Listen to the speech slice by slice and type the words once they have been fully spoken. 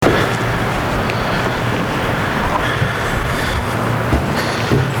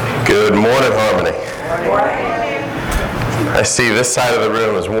Good morning, Harmony. I see this side of the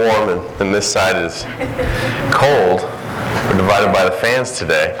room is warm and this side is cold. We're divided by the fans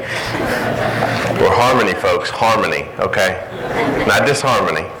today. We're Harmony, folks. Harmony, okay? Not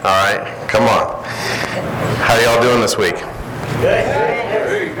disharmony, all right? Come on. How are y'all doing this week?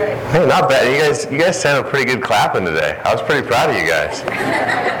 Hey, not bad. You guys sounded pretty good clapping today. I was pretty proud of you guys.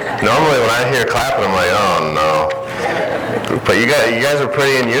 Normally when I hear clapping, I'm like, oh no. But you guys are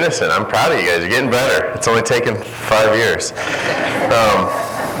pretty in unison. I'm proud of you guys. You're getting better. It's only taken 5 years.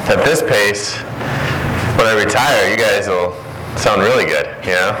 At this pace, when I retire, you guys will sound really good,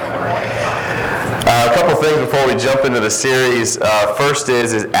 you know? A couple things before we jump into the series. First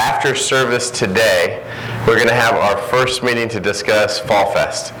is after service today, we're going to have our first meeting to discuss Fall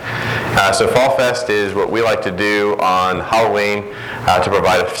Fest. So Fall Fest is what we like to do on Halloween to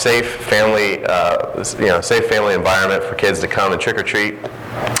provide a safe family environment for kids to come and trick or treat.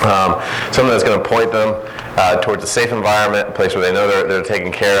 Something that's going to point them towards a safe environment, a place where they know they're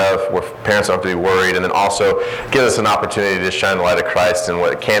taken care of, where parents don't have to be worried, and then also give us an opportunity to shine the light of Christ in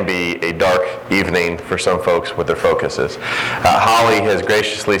what can be a dark evening for some folks with their focuses. Holly has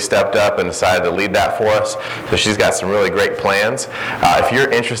graciously stepped up and decided to lead that for us, so she's got some really great plans. If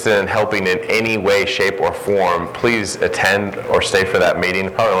you're interested in helping in any way, shape, or form, please attend or stay for that meeting.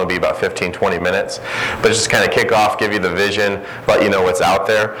 It'll probably only be about 15-20 minutes, but just kind of kick off, give you the vision, let you know what's out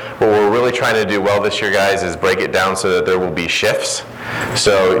there. What we're really trying to do well this year, guys, is break it down so that there will be shifts.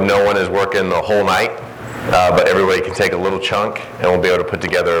 So no one is working the whole night, but everybody can take a little chunk and we'll be able to put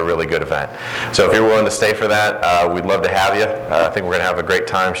together a really good event. So if you're willing to stay for that, we'd love to have you. I think we're going to have a great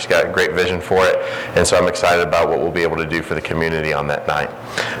time. She's got a great vision for it, and so I'm excited about what we'll be able to do for the community on that night.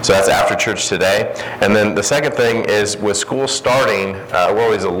 So that's after church today. And then the second thing is with school starting, we're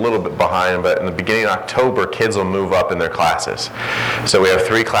always a little bit behind, but in the beginning of October, kids will move up in their classes. So we have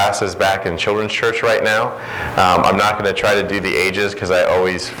 3 classes back in children's church right now. I'm not going to try to do the ages because I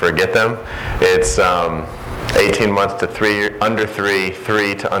always forget them. It's 18 months to 3, under 3,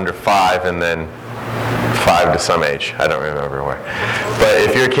 3 to under 5, and then 5 to some age. I don't remember where. But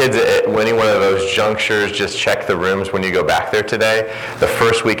if your kid's at any one of those junctures, just check the rooms when you go back there today. The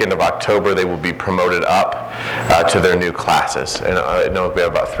first weekend of October, they will be promoted up to their new classes. And I know we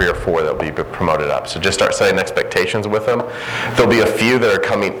have about 3 or 4 that will be promoted up. So just start setting expectations with them. There'll be a few that are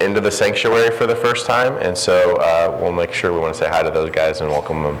coming into the sanctuary for the first time, and so we'll make sure we want to say hi to those guys and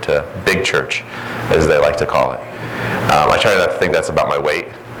welcome them to Big Church, as they like to call it. I try not to think that's about my weight.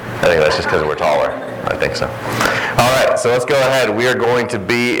 I think that's just because we're taller. I think so. All right, so let's go ahead. We are going to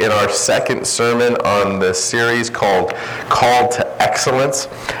be in our second sermon on this series called Called to Excellence.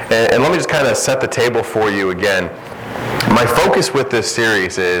 And let me just kind of set the table for you again. My focus with this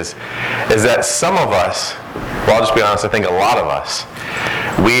series is that some of us, well, I'll just be honest, I think a lot of us,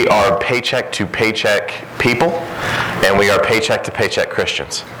 we are paycheck to paycheck people, and we are paycheck to paycheck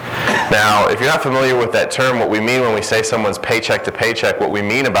Christians. Now, if you're not familiar with that term, what we mean when we say someone's paycheck to paycheck, what we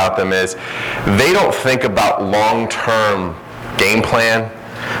mean about them is they don't think about long-term game plan.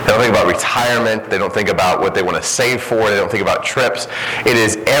 They don't think about retirement. They don't think about what they want to save for. They don't think about trips. It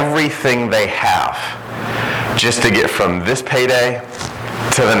is everything they have just to get from this payday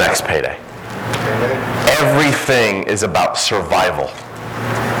to the next payday. Everything is about survival.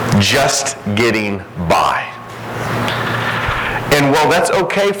 Just getting by. And while that's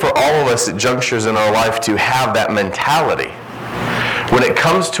okay for all of us at junctures in our life to have that mentality, when it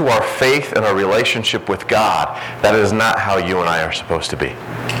comes to our faith and our relationship with God, that is not how you and I are supposed to be.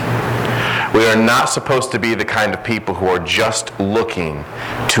 We are not supposed to be the kind of people who are just looking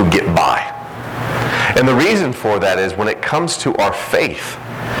to get by. And the reason for that is when it comes to our faith,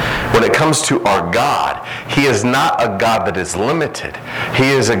 when it comes to our God, He is not a God that is limited. He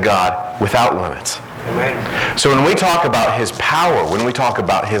is a God without limits. Amen. So when we talk about His power, when we talk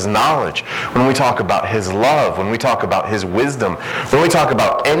about His knowledge, when we talk about His love, when we talk about His wisdom, when we talk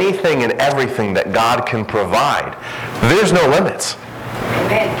about anything and everything that God can provide, there's no limits.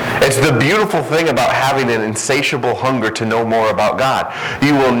 Amen. It's the beautiful thing about having an insatiable hunger to know more about God.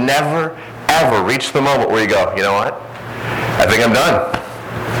 You will never, ever reach the moment where you go, you know what? I think I'm done.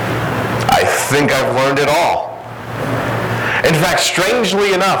 I think I've learned it all. In fact,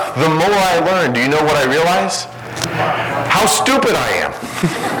 strangely enough, the more I learn, do you know what I realize? How stupid I am.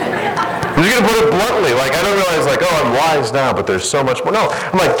 I'm just going to put it bluntly. Like, I don't realize, like, oh, I'm wise now, but there's so much more. No,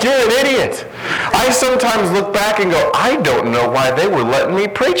 I'm like, you're an idiot. I sometimes look back and go, I don't know why they were letting me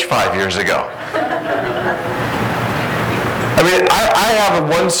preach 5 years ago. I mean, I have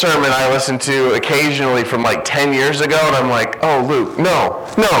one sermon I listen to occasionally from like 10 years ago, and I'm like, oh, Luke, no,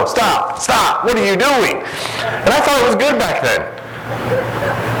 stop, what are you doing? And I thought it was good back then.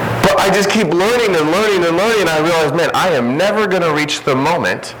 But I just keep learning and learning and learning, and I realize, man, I am never going to reach the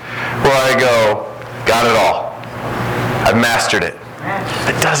moment where I go, got it all. I've mastered it.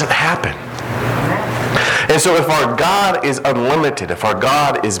 It doesn't happen. And so if our God is unlimited, if our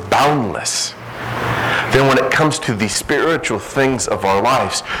God is boundless, then when it comes to the spiritual things of our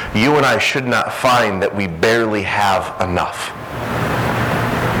lives, you and I should not find that we barely have enough.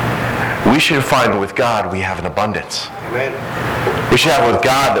 We should find with God we have an abundance. Amen. We should have with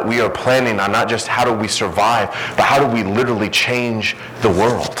God that we are planning on not just how do we survive, but how do we literally change the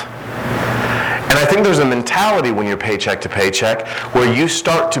world. And I think there's a mentality when you're paycheck to paycheck where you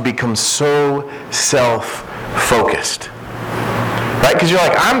start to become so self-focused. Right? Because you're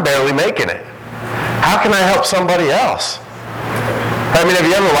like, I'm barely making it. How can I help somebody else? I mean, have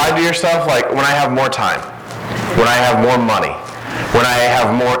you ever lied to yourself? Like, when I have more time, when I have more money, when I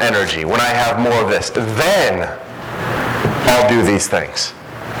have more energy, when I have more of this, then I'll do these things.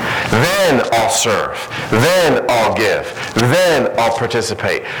 Then I'll serve. Then I'll give. Then I'll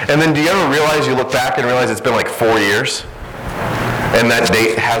participate. And then do you ever realize, you look back and realize it's been like 4 years and that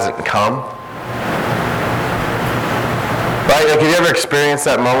date hasn't come? Right? Like, have you ever experienced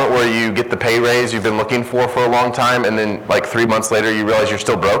that moment where you get the pay raise you've been looking for a long time, and then like 3 months later you realize you're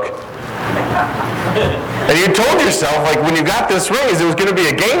still broke? And you told yourself, like, when you got this raise, it was going to be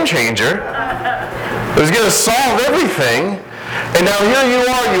a game changer. It was going to solve everything. And now here you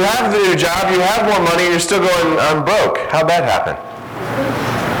are, you have the new job, you have more money, and you're still going, I'm broke. How'd that happen?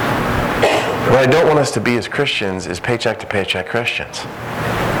 What I don't want us to be as Christians is paycheck to paycheck Christians.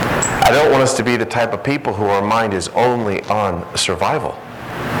 I don't want us to be the type of people who our mind is only on survival.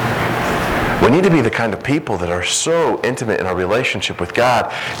 We need to be the kind of people that are so intimate in our relationship with God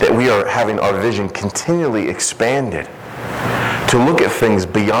that we are having our vision continually expanded to look at things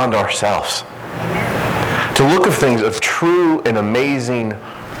beyond ourselves, to look at things of true and amazing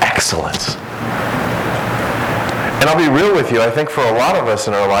excellence. And I'll be real with you, I think for a lot of us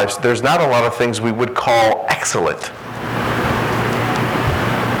in our lives, there's not a lot of things we would call excellent.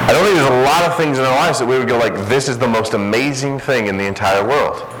 I don't think there's a lot of things in our lives that we would go like, this is the most amazing thing in the entire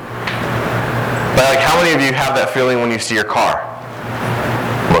world. But like, how many of you have that feeling when you see your car?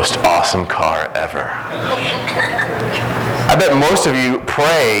 Most awesome car ever. I bet most of you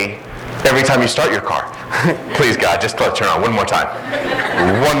pray every time you start your car. Please, God, just let it turn on one more time.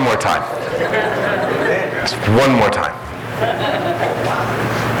 One more time. Just one more time.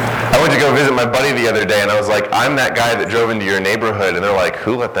 I went to go visit my buddy the other day, and I was like, I'm that guy that drove into your neighborhood, and they're like,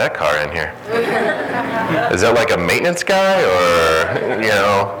 who let that car in here? Is that like a maintenance guy, or, you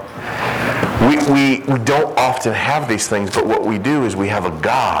know? We don't often have these things, but what we do is we have a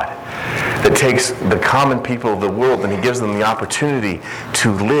God that takes the common people of the world and he gives them the opportunity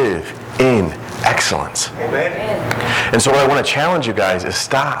to live in excellence. Amen. And so what I want to challenge you guys is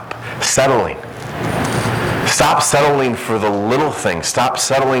stop settling. Stop settling for the little things. Stop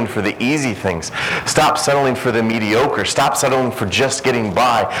settling for the easy things. Stop settling for the mediocre. Stop settling for just getting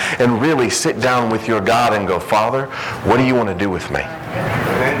by, and really sit down with your God and go, Father, what do you want to do with me?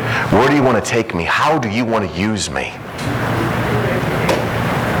 Where do you want to take me? How do you want to use me?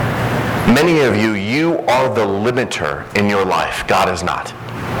 Many of you, you are the limiter in your life. God is not.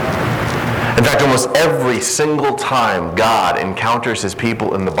 In fact, almost every single time God encounters his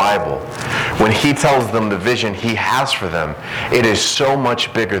people in the Bible, when he tells them the vision he has for them, it is so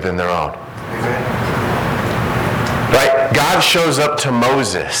much bigger than their own. Right? God shows up to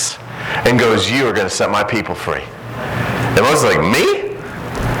Moses and goes, you are going to set my people free. And Moses is like, me?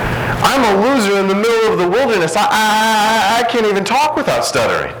 I'm a loser in the middle of the wilderness. I can't even talk without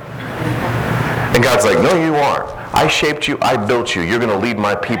stuttering. And God's like, no, you aren't. I shaped you. I built you. You're going to lead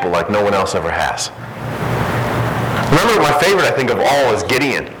my people like no one else ever has. Remember, my favorite, I think, of all is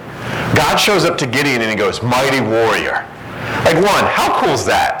Gideon. God shows up to Gideon and he goes, mighty warrior. Like, one, how cool is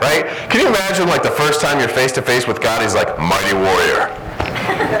that, right? Can you imagine, like, the first time you're face-to-face with God, he's like, mighty warrior.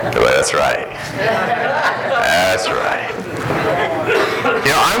 That's right. That's right.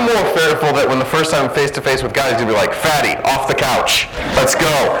 You know, I'm more fearful that when the first time I'm face-to-face with God, he's going to be like, fatty, off the couch. Let's go.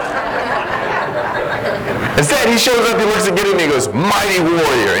 Instead, he shows up, he looks at Gideon, and he goes, mighty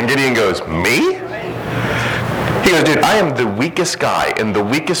warrior. And Gideon goes, me? He goes, dude, I am the weakest guy in the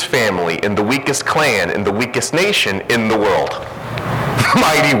weakest family, in the weakest clan, in the weakest nation in the world.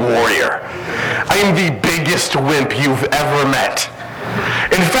 Mighty warrior. I am the biggest wimp you've ever met.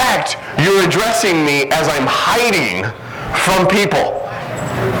 In fact, you're addressing me as I'm hiding from people.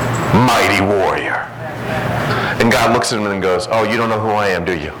 Mighty warrior. And God looks at him and goes, oh, you don't know who I am,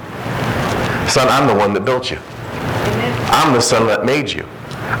 do you? Son, I'm the one that built you. I'm the son that made you.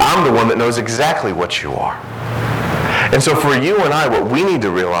 I'm the one that knows exactly what you are. And so for you and I, what we need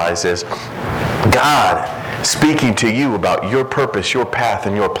to realize is God speaking to you about your purpose, your path,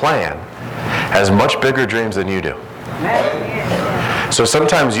 and your plan has much bigger dreams than you do. So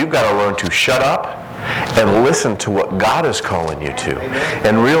sometimes you've got to learn to shut up and listen to what God is calling you to,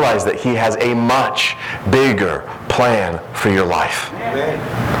 and realize that He has a much bigger plan for your life.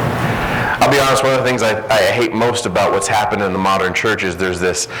 I'll be honest, one of the things I hate most about what's happened in the modern church is there's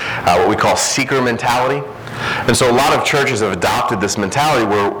this, what we call seeker mentality. And so a lot of churches have adopted this mentality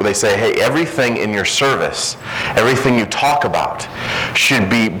where they say, hey, everything in your service, everything you talk about should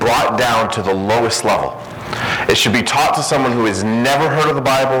be brought down to the lowest level. It should be taught to someone who has never heard of the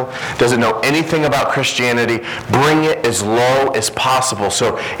Bible, doesn't know anything about Christianity. Bring it as low as possible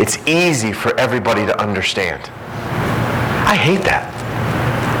so it's easy for everybody to understand. I hate that.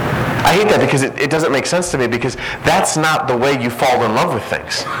 I hate that because it doesn't make sense to me, because that's not the way you fall in love with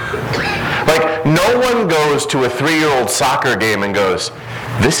things. Like, no one goes to a 3-year-old soccer game and goes,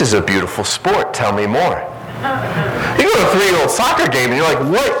 this is a beautiful sport, tell me more. You go to a 3-year-old soccer game and you're like,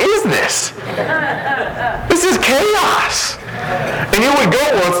 what is this? This is chaos. And you would go,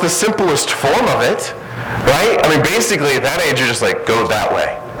 well, it's the simplest form of it, right? I mean, basically at that age you're just like, go that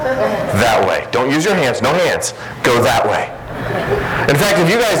way. That way. Don't use your hands, no hands. Go that way. In fact, if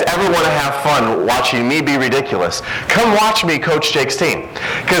you guys ever want to have fun watching me be ridiculous, come watch me coach Jake's team.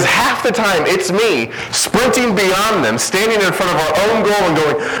 Because half the time it's me sprinting beyond them, standing in front of our own goal and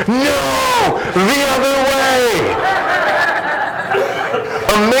going, no, the other way.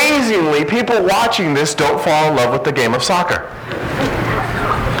 Amazingly, people watching this don't fall in love with the game of soccer.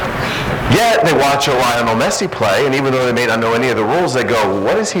 Yet they watch a Lionel Messi play, and even though they may not know any of the rules, they go,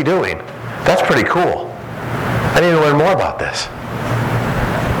 what is he doing? That's pretty cool. I need to learn more about this.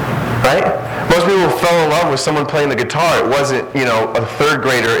 Right? Most people fell in love with someone playing the guitar. It wasn't, a 3rd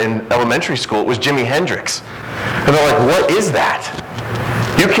grader in elementary school. It was Jimi Hendrix. And they're like, what is that?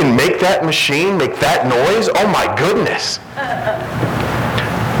 You can make that machine make that noise? Oh my goodness.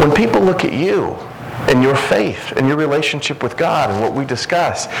 When people look at you and your faith and your relationship with God and what we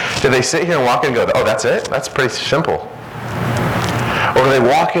discuss, do they sit here and walk in and go, oh, that's it? That's pretty simple. Or do they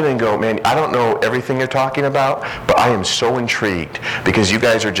walk in and go, man, I don't know everything you're talking about, but I am so intrigued because you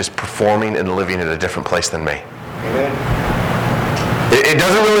guys are just performing and living at a different place than me. Amen. It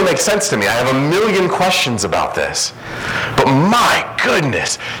doesn't really make sense to me. I have a million questions about this. But my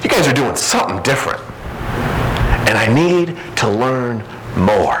goodness, you guys are doing something different. And I need to learn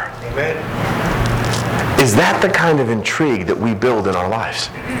more. Amen. Is that the kind of intrigue that we build in our lives?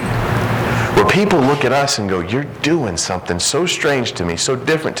 Where people look at us and go, you're doing something so strange to me, so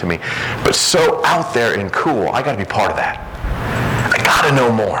different to me, but so out there and cool. I got to be part of that. I got to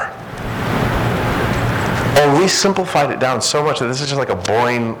know more. Or we simplified it down so much that this is just like a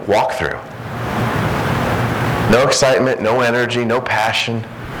boring walkthrough. No excitement, no energy, no passion.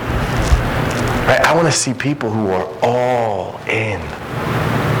 Right? I want to see people who are all in.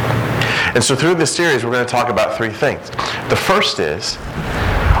 And so through this series, we're going to talk about 3 things. The first is,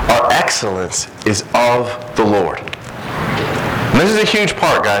 our excellence is of the Lord. And this is a huge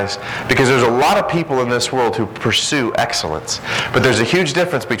part, guys, because there's a lot of people in this world who pursue excellence. But there's a huge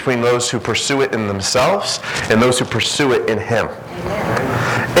difference between those who pursue it in themselves and those who pursue it in Him.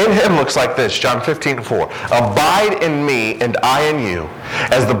 In Him looks like this, John 15:4. Abide in me and I in you,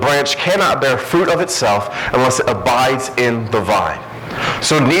 as the branch cannot bear fruit of itself unless it abides in the vine.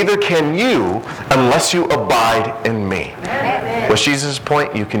 So neither can you unless you abide in me. What's Jesus'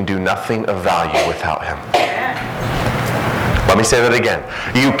 point? You can do nothing of value without Him. Let me say that again.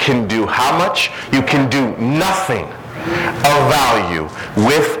 You can do how much? You can do nothing of value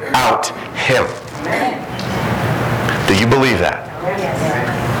without Him. Do you believe that?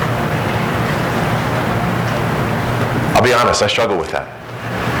 I'll be honest, I struggle with that.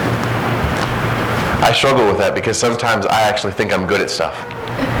 I struggle with that because sometimes I actually think I'm good at stuff.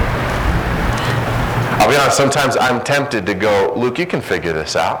 I'll be honest, sometimes I'm tempted to go, Luke, you can figure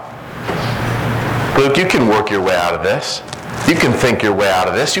this out. Luke, you can work your way out of this. You can think your way out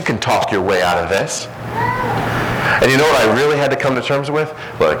of this. You can talk your way out of this. And you know what I really had to come to terms with?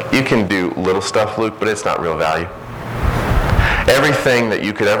 Look, you can do little stuff, Luke, but it's not real value. Everything that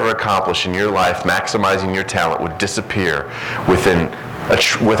you could ever accomplish in your life, maximizing your talent, would disappear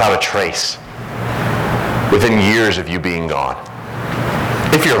without a trace. Within years of you being gone.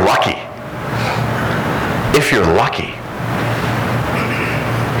 If you're lucky. If you're lucky.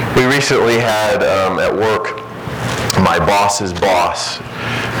 We recently had at work, my boss's boss,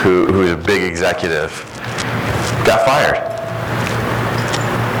 who is a big executive, got fired.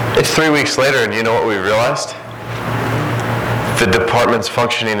 It's 3 weeks later, and you know what we realized? The department's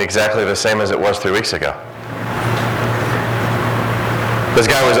functioning exactly the same as it was 3 weeks ago. This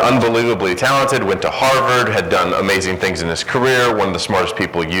guy was unbelievably talented, went to Harvard, had done amazing things in his career, one of the smartest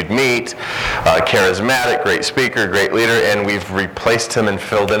people you'd meet, charismatic, great speaker, great leader, and we've replaced him and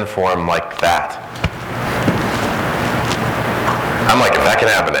filled in for him like that. I'm like, if that can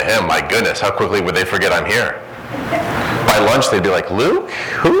happen to him, my goodness, how quickly would they forget I'm here? By lunch, they'd be like, Luke?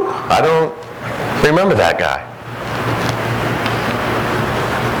 Who? I don't remember that guy.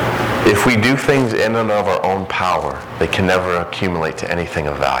 If we do things in and of our own power, they can never accumulate to anything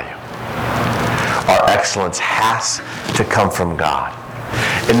of value. Our excellence has to come from God.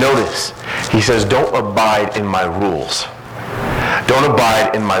 And notice, he says, don't abide in my rules. Don't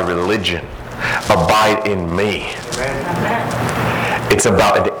abide in my religion. Abide in me. It's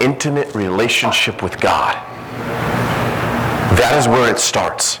about an intimate relationship with God. That is where it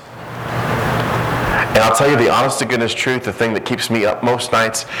starts. And I'll tell you the honest to goodness truth, the thing that keeps me up most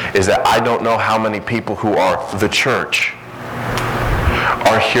nights is that I don't know how many people who are the church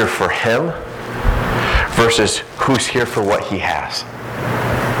are here for him versus who's here for what he has.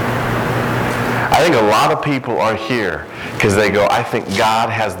 I think a lot of people are here because they go, I think God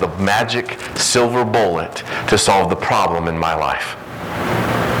has the magic silver bullet to solve the problem in my life.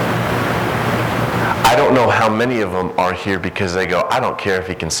 I don't know how many of them are here because they go, I don't care if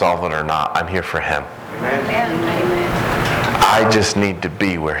he can solve it or not. I'm here for him. Amen. I just need to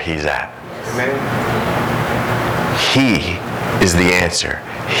be where he's at. Amen. He is the answer.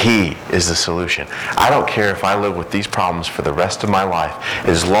 He is the solution. I don't care if I live with these problems for the rest of my life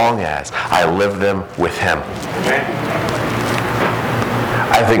as long as I live them with him. Amen.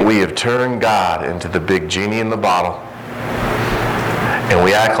 I think we have turned God into the big genie in the bottle. And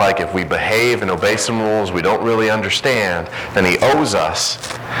we act like if we behave and obey some rules we don't really understand, then he owes us,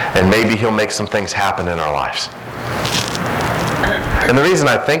 and maybe he'll make some things happen in our lives. And the reason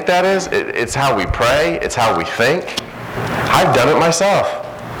I think that is, it's how we pray, it's how we think. I've done it myself.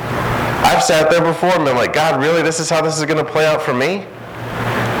 I've sat there before and been like, God, really, this is how this is going to play out for me?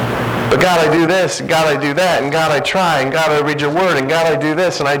 But God, I do this, and God, I do that, and God, I try, and God, I read your word, and God, I do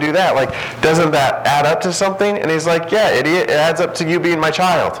this, and I do that. Like, doesn't that add up to something? And he's like, yeah, it adds up to you being my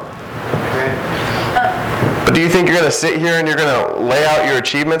child. But do you think you're going to sit here and you're going to lay out your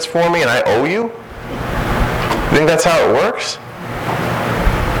achievements for me and I owe you? You think that's how it works?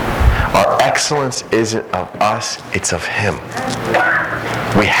 Our excellence isn't of us, it's of him.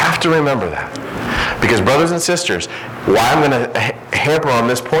 We have to remember that. Because brothers and sisters, why I'm going to hamper on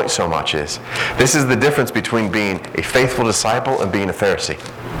this point so much is, this is the difference between being a faithful disciple and being a Pharisee.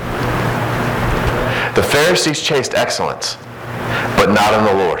 The Pharisees chased excellence, but not in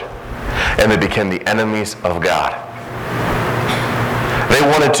the Lord. And they became the enemies of God. They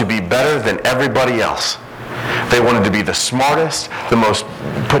wanted to be better than everybody else. They wanted to be the smartest, the most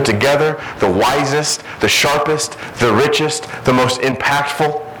put together, the wisest, the sharpest, the richest, the most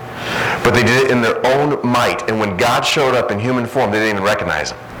impactful. But they did it in their own might. And when God showed up in human form, they didn't even recognize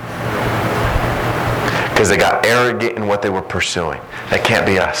him. Because they got arrogant in what they were pursuing. That can't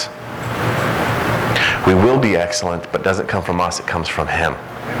be us. We will be excellent, but it doesn't come from us. It comes from him.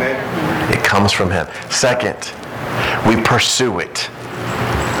 Amen. It comes from him. Second, we pursue it.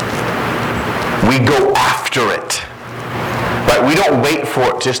 We go after it. Right? We don't wait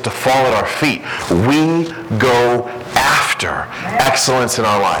for it just to fall at our feet. We go after excellence in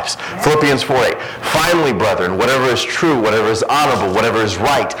our lives. Philippians 4:8. Finally, brethren, whatever is true, whatever is honorable, whatever is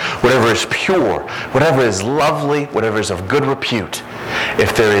right, whatever is pure, whatever is lovely, whatever is of good repute,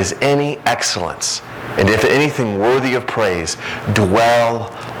 if there is any excellence, and if anything worthy of praise,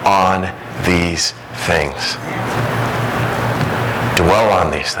 dwell on these things. Dwell on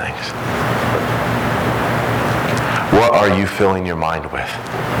these things. What are you filling your mind with?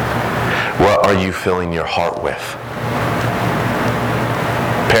 What are you filling your heart with?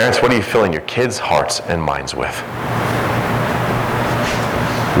 Parents, what are you filling your kids' hearts and minds with?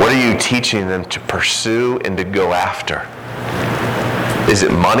 What are you teaching them to pursue and to go after? Is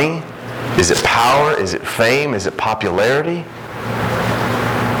it money? Is it power? Is it fame? Is it popularity?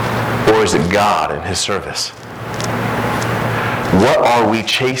 Or is it God and his service? What are we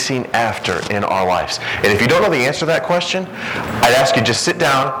chasing after in our lives? And if you don't know the answer to that question, I'd ask you just sit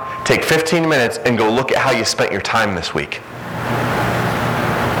down, take 15 minutes, and go look at how you spent your time this week.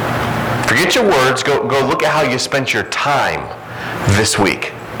 Forget your words, go look at how you spent your time this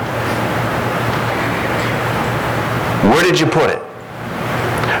week. Where did you put it?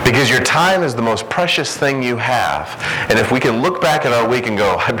 Because your time is the most precious thing you have. And if we can look back at our week and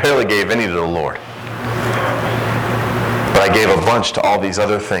go, I barely gave any to the Lord, but I gave a bunch to all these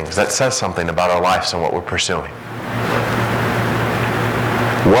other things, that says something about our lives and what we're pursuing.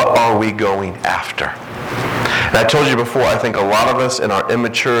 What are we going after? And I told you before, I think a lot of us in our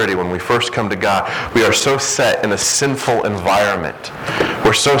immaturity when we first come to God, we are so set in a sinful environment.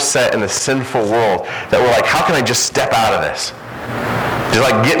 We're so set in a sinful world that we're like, how can I just step out of this? Just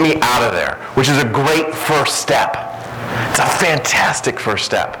like, get me out of there, which is a great first step. It's a fantastic first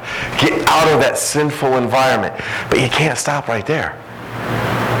step. Get out of that sinful environment. But you can't stop right there.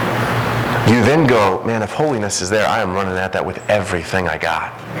 You then go, man, if holiness is there, I am running at that with everything I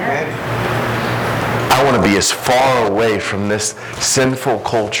got. I want to be as far away from this sinful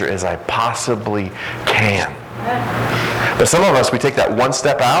culture as I possibly can. But some of us, we take that one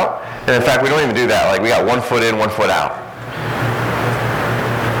step out, and in fact, we don't even do that. Like, we got 1 foot in, 1 foot out.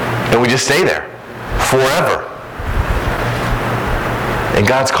 And we just stay there forever. And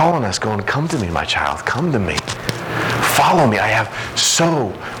God's calling us, going, come to me, my child, come to me. Follow me. I have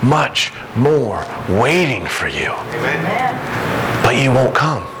so much more waiting for you. Amen. But you won't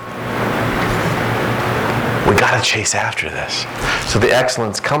come. We got to chase after this. So the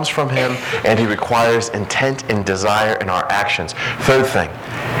excellence comes from him, and he requires intent and desire in our actions. Third thing,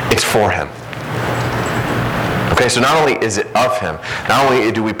 it's for him. Okay, so not only is it of him, not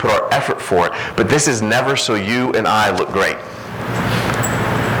only do we put our effort for it, but this is never so you and I look great.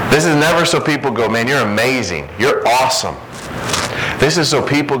 This is never so people go, man, you're amazing. You're awesome. This is so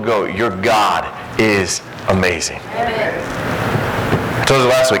people go, your God is amazing. I told you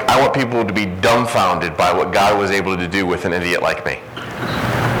last week, I want people to be dumbfounded by what God was able to do with an idiot like me.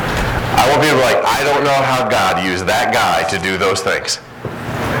 I want people to be like, I don't know how God used that guy to do those things.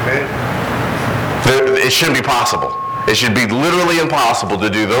 It shouldn't be possible. It should be literally impossible to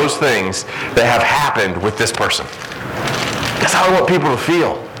do those things that have happened with this person. That's how I want people to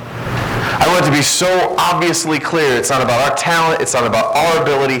feel. I want it to be so obviously clear. It's not about our talent. It's not about our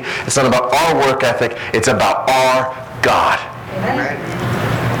ability. It's not about our work ethic. It's about our God. Amen.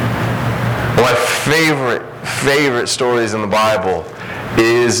 One of my favorite stories in the Bible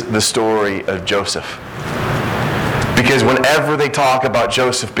is the story of Joseph. Because whenever they talk about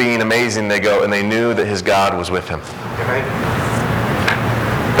Joseph being amazing, they go, and they knew that his God was with him. Amen.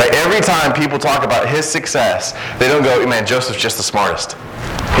 Like every time people talk about his success, they don't go, man, Joseph's just the smartest.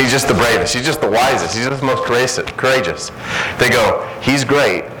 He's just the bravest. He's just the wisest. He's just the most courageous. They go, he's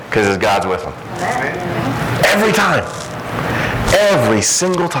great because his God's with him. Every time. Every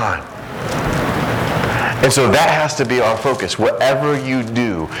single time. And so that has to be our focus. Whatever you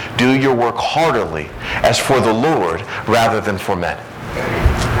do your work heartily as for the Lord rather than for men.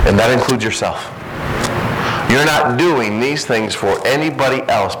 And that includes yourself. You're not doing these things for anybody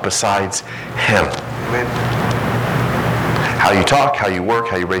else besides him. How you talk, how you work,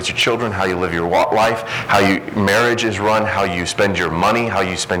 how you raise your children, how you live your life, how your marriage is run, how you spend your money, how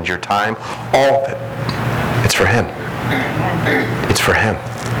you spend your time, all of it. It's for him. It's for him.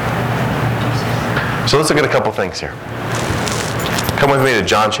 So let's look at a couple things here. Come with me to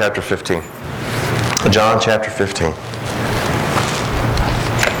John chapter 15. John chapter 15.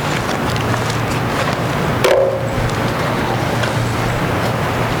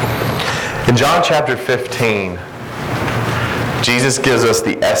 In John chapter 15, Jesus gives us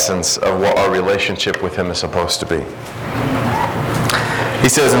the essence of what our relationship with him is supposed to be. He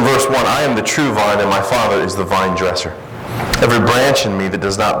says in verse 1, I am the true vine, and my Father is the vine dresser. Every branch in me that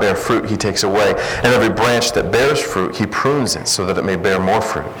does not bear fruit, he takes away. And every branch that bears fruit, he prunes it so that it may bear more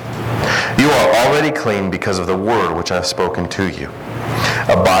fruit. You are already clean because of the word which I have spoken to you.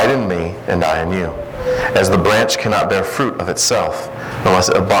 Abide in me, and I in you. As the branch cannot bear fruit of itself unless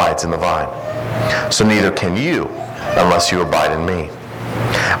it abides in the vine, so neither can you unless you abide in me.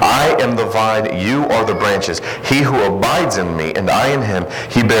 I am the vine, you are the branches. He who abides in me and I in him,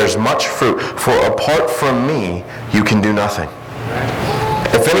 he bears much fruit. For apart from me, you can do nothing.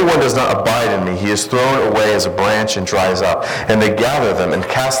 If anyone does not abide in me, he is thrown away as a branch and dries up, and they gather them and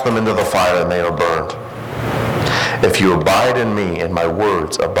cast them into the fire, and they are burned. If you abide in me and my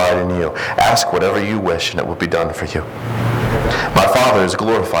words abide in you, ask whatever you wish and it will be done for you. My Father has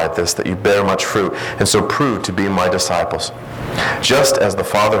glorified this, that you bear much fruit, and so prove to be my disciples. Just as the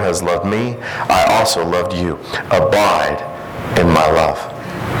Father has loved me, I also loved you. Abide in my love.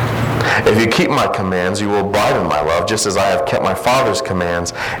 If you keep my commands, you will abide in my love, just as I have kept my Father's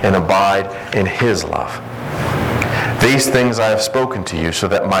commands and abide in his love. These things I have spoken to you, so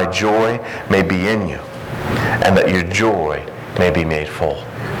that my joy may be in you, and that your joy may be made full.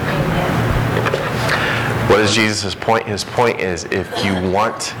 What is Jesus' point? His point is, if you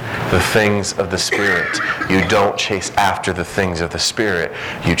want the things of the Spirit, you don't chase after the things of the Spirit.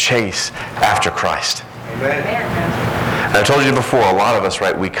 You chase after Christ. Amen. And I told you before, a lot of us,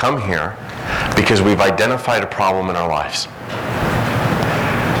 right, we come here because we've identified a problem in our lives.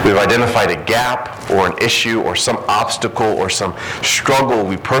 We've identified a gap or an issue or some obstacle or some struggle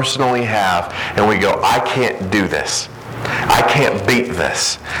we personally have, and we go, I can't do this. I can't beat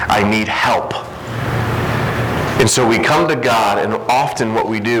this. I need help. And so we come to God, and often what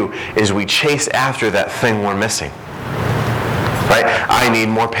we do is we chase after that thing we're missing. Right? I need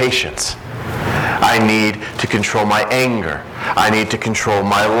more patience. I need to control my anger. I need to control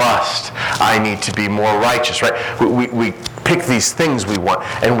my lust. I need to be more righteous, right? We pick these things we want,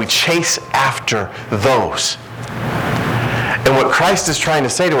 and we chase after those. And what Christ is trying to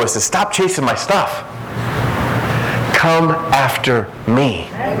say to us is, stop chasing my stuff. Come after me.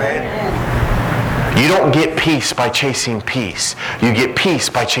 Amen. You don't get peace by chasing peace. You get peace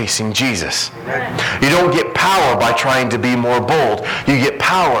by chasing Jesus. You don't get power by trying to be more bold. You get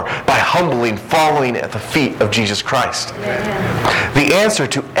power by humbling, falling at the feet of Jesus Christ. The answer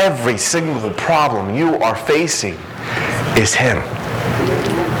to every single problem you are facing is Him.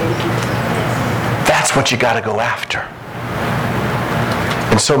 That's what you got to go after.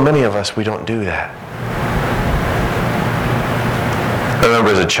 And so many of us, we don't do that. I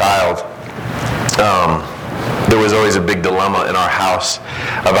remember as a child, there was always a big dilemma in our house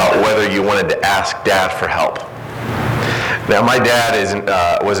about whether you wanted to ask Dad for help. Now, my dad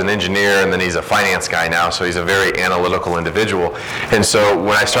was an engineer, and then he's a finance guy now, so he's a very analytical individual. And so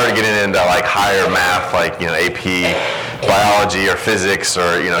when I started getting into like higher math, like AP, biology, or physics,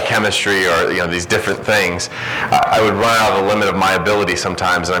 or chemistry, or these different things, I would run out of the limit of my ability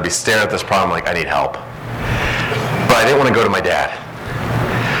sometimes, and I'd be staring at this problem like, I need help. But I didn't want to go to my dad.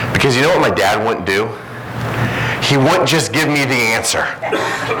 Because you know what my dad wouldn't do? He wouldn't just give me the answer.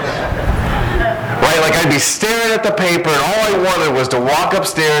 Right? Like I'd be staring at the paper, and all I wanted was to walk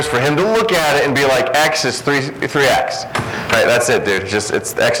upstairs for him to look at it and be like, X is 3x. Right? That's it, dude.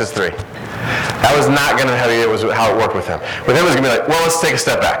 It's X is 3. That was not going to be how it worked with him. With him, it was going to be like, well, let's take a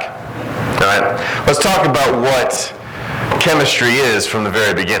step back. All right? Let's talk about what chemistry is from the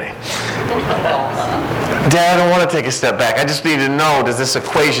very beginning. Dad, I don't want to take a step back. I just need to know, does this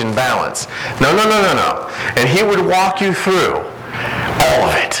equation balance? No. And he would walk you through all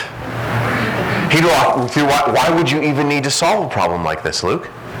of it. He'd walk you through, why would you even need to solve a problem like this, Luke?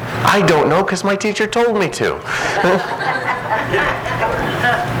 I don't know, because my teacher told me to.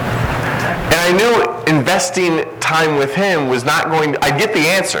 And I knew investing time with him was not going to, I'd get the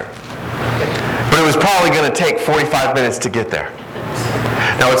answer. But it was probably going to take 45 minutes to get there.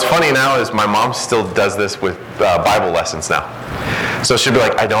 Now, what's funny now is my mom still does this with Bible lessons now. So she'll be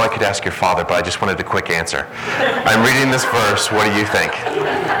like, I know I could ask your father, but I just wanted a quick answer. I'm reading this verse. What do you think?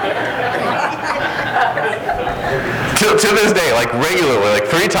 To this day, like regularly, like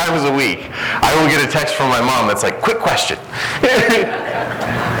 3 times a week, I will get a text from my mom that's like, quick question.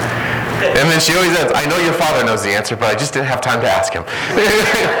 And then she always ends, I know your father knows the answer, but I just didn't have time to ask him.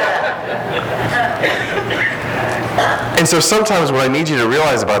 And so sometimes what I need you to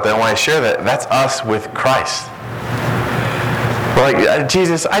realize about that, when I share that, that's us with Christ. We're like,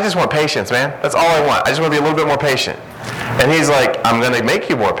 Jesus, I just want patience, man. That's all I want. I just want to be a little bit more patient. And he's like, I'm going to make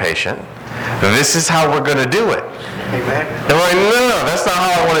you more patient. This is how we're going to do it. Amen. And we're like, no, that's not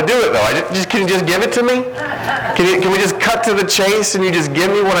how I want to do it, though. Can you just give it to me? Can we just cut to the chase and you just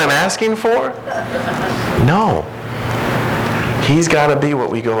give me what I'm asking for? No. He's got to be what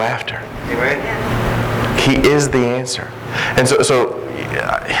we go after. Amen. He is the answer. And so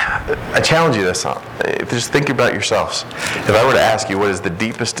I challenge you this. Just think about yourselves. If I were to ask you what is the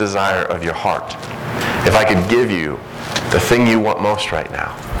deepest desire of your heart, if I could give you the thing you want most right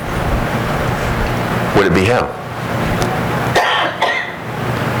now, would it be Him?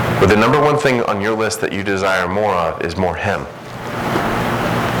 But the number one thing on your list that you desire more of is more Him?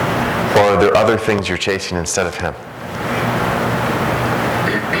 Or are there other things you're chasing instead of Him?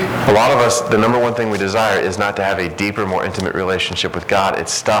 A lot of us, the number one thing we desire is not to have a deeper, more intimate relationship with God.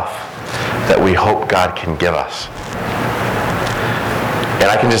 It's stuff that we hope God can give us. And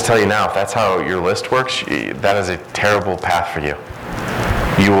I can just tell you now, if that's how your list works, that is a terrible path for you.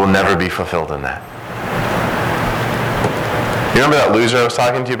 You will never be fulfilled in that. You remember that loser I was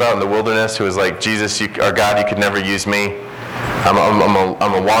talking to you about in the wilderness who was like, Jesus, or God, you could never use me. I'm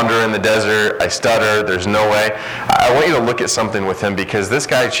a wanderer in the desert. I stutter. There's no way. I want you to look at something with him, because this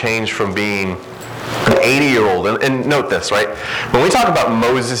guy changed from being an 80-year-old. And note this, right? When we talk about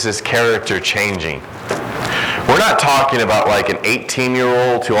Moses' character changing, we're not talking about like an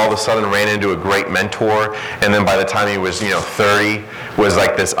 18-year-old who all of a sudden ran into a great mentor, and then by the time he was 30, was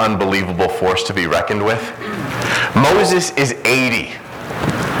like this unbelievable force to be reckoned with. Moses is 80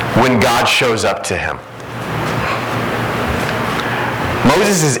 when God shows up to him.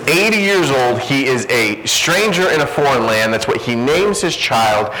 Moses is 80 years old. He is a stranger in a foreign land. That's what he names his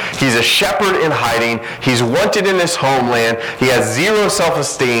child. He's a shepherd in hiding. He's wanted in his homeland. He has zero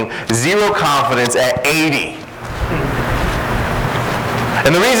self-esteem, zero confidence at 80.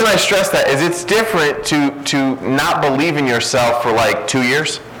 And the reason I stress that is it's different to not believe in yourself for like 2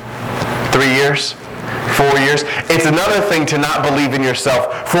 years, 3 years, 4 years. It's another thing to not believe in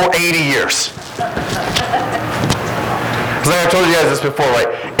yourself for 80 years. Because like I told you guys this before, right?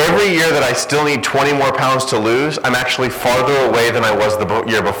 Every year that I still need 20 more pounds to lose, I'm actually farther away than I was the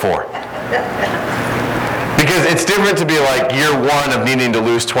year before. Because it's different to be like year 1 of needing to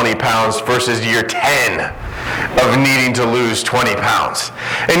lose 20 pounds versus year 10 of needing to lose 20 pounds.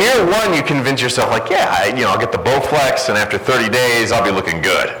 In year 1, you convince yourself like, yeah, I'll get the Bowflex, and after 30 days, I'll be looking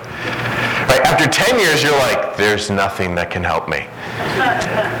good. Right? After 10 years, you're like, there's nothing that can help me.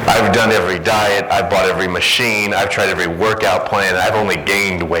 I've done every diet, I've bought every machine, I've tried every workout plan, I've only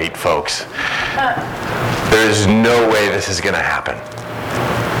gained weight, folks. There is no way this is going to happen.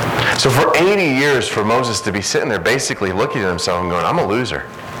 So for 80 years, for Moses to be sitting there basically looking at himself and going, I'm a loser.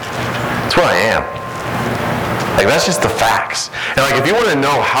 That's what I am. Like, that's just the facts. And like, if you want to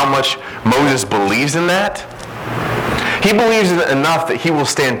know how much Moses believes in that, he believes in it enough that he will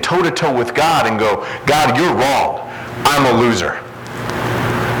stand toe-to-toe with God and go, God, you're wrong. I'm a loser.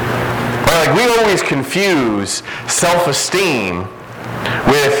 Right? Like, we always confuse self-esteem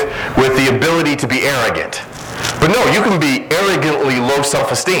with the ability to be arrogant. But no, you can be arrogantly low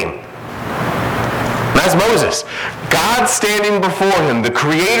self-esteem. That's Moses. God standing before him, the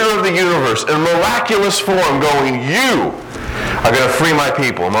creator of the universe, in miraculous form, going, you are going to free my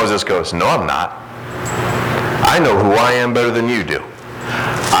people. And Moses goes, no, I'm not. I know who I am better than you do.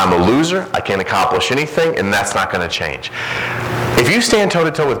 I'm a loser. I can't accomplish anything, and that's not going to change. If you stand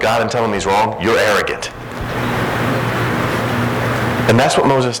toe-to-toe with God and tell him he's wrong, you're arrogant. And that's what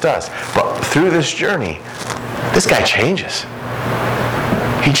Moses does. But through this journey, this guy changes.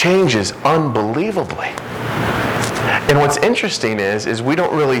 He changes unbelievably. And what's interesting is we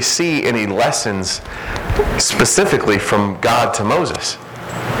don't really see any lessons specifically from God to Moses.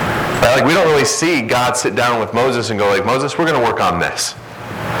 Right? Like, we don't really see God sit down with Moses and go like, Moses, we're going to work on this.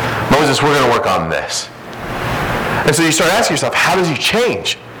 Moses, we're going to work on this. And so you start asking yourself, how does he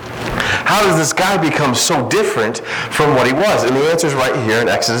change? How does this guy become so different from what he was? And the answer is right here in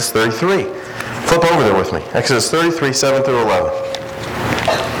Exodus 33. Flip over there with me. Exodus 33, 7 through 11.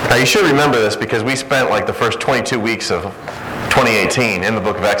 Now you should remember this because we spent like the first 22 weeks of 2018 in the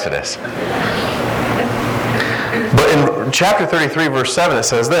book of Exodus. But in chapter 33, verse 7, it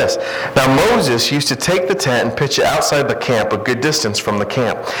says this. Now Moses used to take the tent and pitch it outside the camp a good distance from the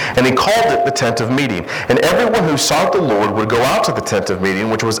camp. And he called it the tent of meeting. And everyone who sought the Lord would go out to the tent of meeting,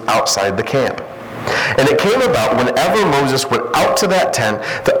 which was outside the camp. And it came about whenever Moses went out to that tent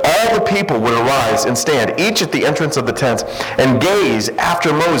that all the people would arise and stand, each at the entrance of the tent, and gaze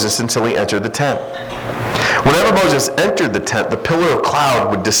after Moses until he entered the tent. Whenever Moses entered the tent, the pillar of cloud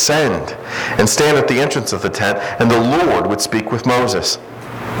would descend and stand at the entrance of the tent, and the Lord would speak with Moses.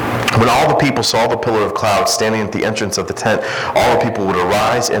 When all the people saw the pillar of cloud standing at the entrance of the tent, all the people would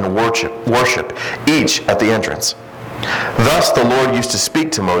arise and worship, each at the entrance. Thus the Lord used to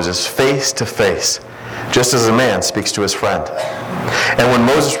speak to Moses face to face, just as a man speaks to his friend. And when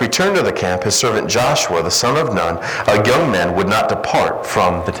Moses returned to the camp, his servant Joshua, the son of Nun, a young man, would not depart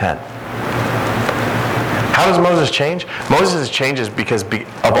from the tent. How does Moses change? Moses changes because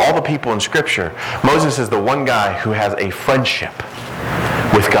of all the people in Scripture, Moses is the one guy who has a friendship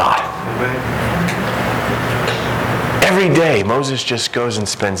with God. Every day, Moses just goes and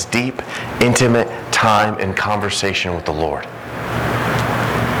spends deep, intimate time in conversation with the Lord.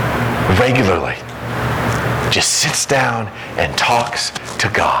 Regularly. Just sits down and talks to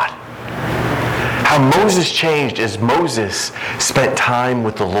God. How Moses changed is Moses spent time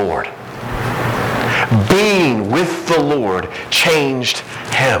with the Lord. Being with the Lord changed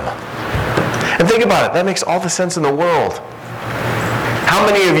him. And think about it. That makes all the sense in the world. How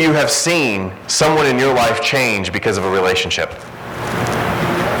many of you have seen someone in your life change because of a relationship?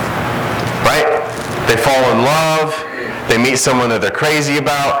 Right? They fall in love, they meet someone that they're crazy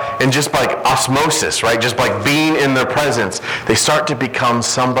about, and just like osmosis, right? Just like being in their presence, they start to become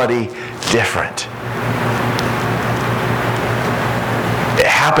somebody different. It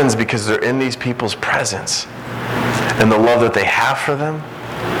happens because they're in these people's presence, and the love that they have for them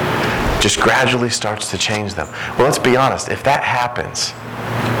just gradually starts to change them. Well, let's be honest. If that happens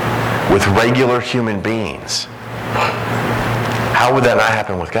with regular human beings, how would that not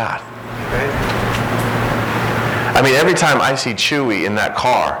happen with God? I mean, every time I see Chewy in that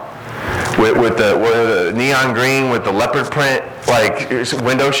car with the neon green with the leopard print like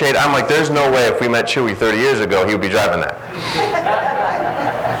window shade. I'm like, there's no way if we met Chewy 30 years ago he would be driving that.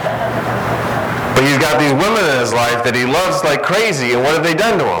 But he's got these women in his life that he loves like crazy, and what have they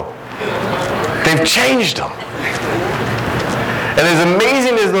done to him? They've changed him. And as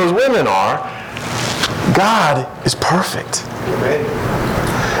amazing as those women are, God is perfect.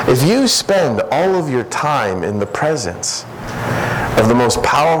 If you spend all of your time in the presence of the most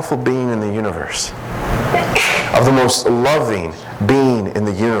powerful being in the universe, of the most loving being in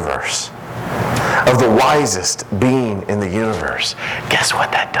the universe, of the wisest being in the universe, guess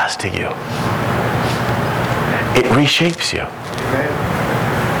what that does to you? It reshapes you.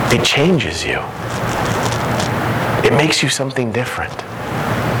 It changes you. It makes you something different.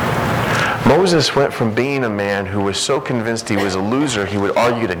 Moses went from being a man who was so convinced he was a loser he would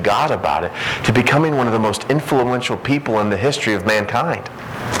argue to God about it, to becoming one of the most influential people in the history of mankind.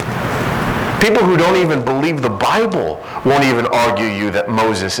 People who don't even believe the Bible won't even argue you that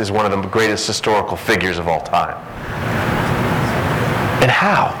Moses is one of the greatest historical figures of all time. And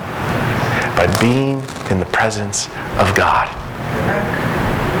how? By being in the presence of God.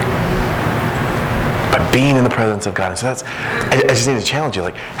 By being in the presence of God. And so I just need to challenge you,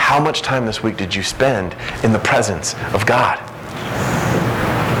 like, how much time this week did you spend in the presence of God?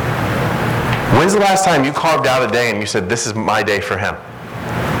 When's the last time you carved out a day and you said, this is my day for Him?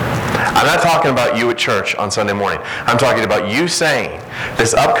 I'm not talking about you at church on Sunday morning. I'm talking about you saying,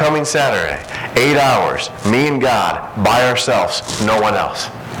 this upcoming Saturday, 8 hours, me and God, by ourselves, no one else.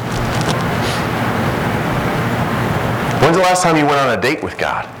 When's the last time you went on a date with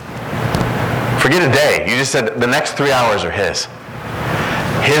God? Forget a day. You just said the next 3 hours are His.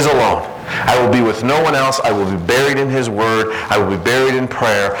 His alone. I will be with no one else. I will be buried in His Word. I will be buried in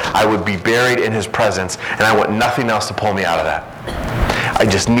prayer. I would be buried in His presence, and I want nothing else to pull me out of that. I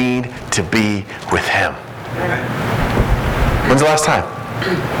just need to be with Him. When's the last time?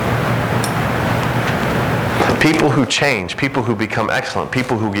 People who change, people who become excellent,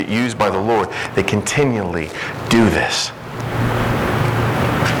 people who get used by the Lord, they continually do this.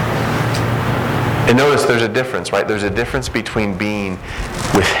 And notice there's a difference, right? There's a difference between being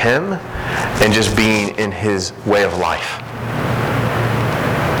with Him and just being in His way of life.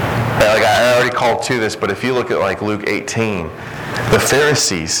 Right, like I already called to this, but if you look at like Luke 18, the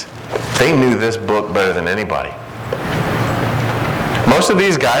Pharisees, they knew this book better than anybody. Most of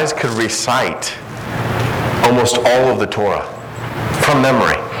these guys could recite almost all of the Torah from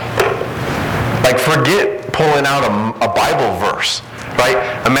memory. Like, forget pulling out a Bible verse, right?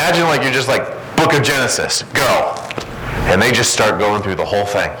 Imagine like you're just like, Book of Genesis, go. And they just start going through the whole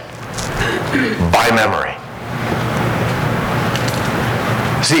thing by memory.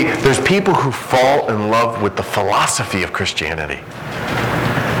 See, there's people who fall in love with the philosophy of Christianity.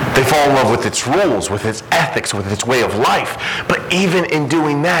 They fall in love with its rules, with its ethics, with its way of life. But even in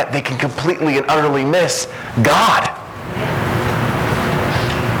doing that, they can completely and utterly miss God.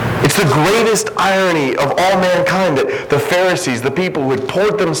 It's the greatest irony of all mankind that the Pharisees, the people who had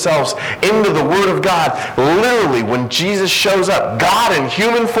poured themselves into the Word of God, literally when Jesus shows up, God in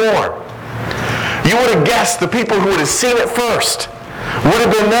human form, you would have guessed the people who would have seen it first would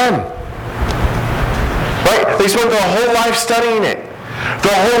have been them. Right? They spent their whole life studying it.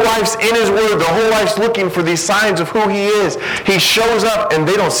 Their whole life's in His Word. Their whole life's looking for these signs of who He is. He shows up and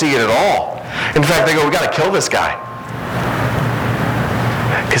they don't see it at all. In fact, they go, we got to kill this guy.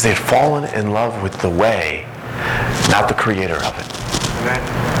 Because they'd fallen in love with the way, not the creator of it.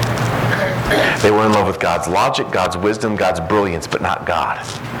 They were in love with God's logic, God's wisdom, God's brilliance, but not God.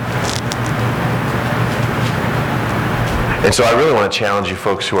 And so I really want to challenge you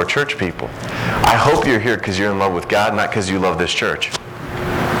folks who are church people. I hope you're here because you're in love with God, not because you love this church.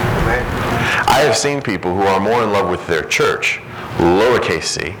 I have seen people who are more in love with their church, lowercase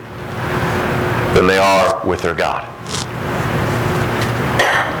c, than they are with their God.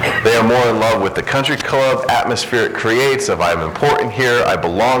 They are more in love with the country club atmosphere it creates of I'm important here, I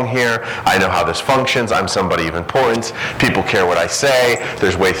belong here, I know how this functions, I'm somebody of importance, people care what I say,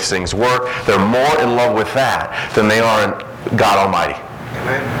 there's ways things work. They're more in love with that than they are in God Almighty.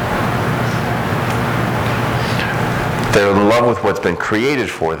 Amen. They're in love with what's been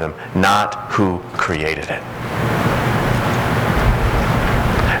created for them, not who created it.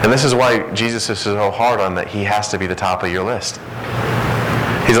 And this is why Jesus is so hard on that He has to be the top of your list.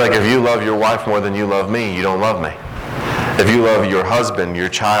 He's like, if you love your wife more than you love me, you don't love me. If you love your husband, your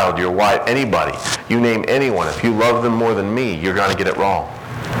child, your wife, anybody, you name anyone, if you love them more than me, you're going to get it wrong.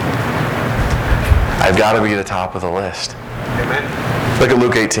 I've got to be the top of the list. Amen. Look at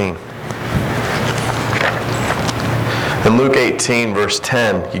Luke 18. In Luke 18, verse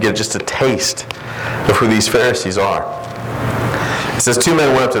 10, you get just a taste of who these Pharisees are. It says, 2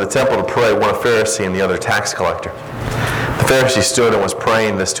 men went up to the temple to pray, one a Pharisee and the other a tax collector. The Pharisee stood and was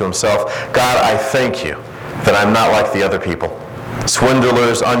praying this to himself, God, I thank you that I'm not like the other people,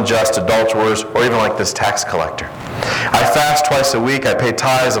 swindlers, unjust, adulterers, or even like this tax collector. I fast twice a week, I pay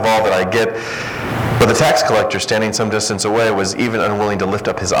tithes of all that I get. But the tax collector, standing some distance away, was even unwilling to lift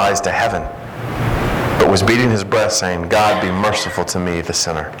up his eyes to heaven, but was beating his breast, saying, God, be merciful to me, the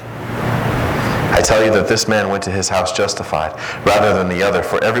sinner. I tell you that this man went to his house justified, rather than the other.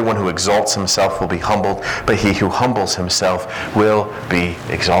 For everyone who exalts himself will be humbled, but he who humbles himself will be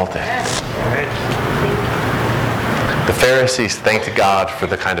exalted. The Pharisees thanked God for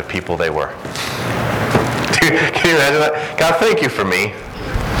the kind of people they were. Can you imagine that? God, thank you for me.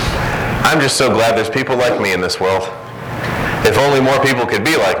 I'm just so glad there's people like me in this world. If only more people could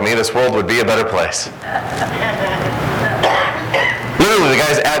be like me, this world would be a better place. Literally, the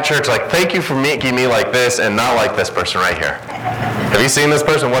guys at church like, thank you for making me like this and not like this person right here. Have you seen this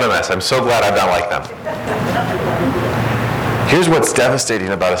person? What a mess. I'm so glad I'm not like them. Here's what's devastating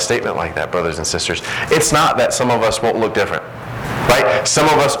about a statement like that, brothers and sisters. It's not that some of us won't look different. Right? Some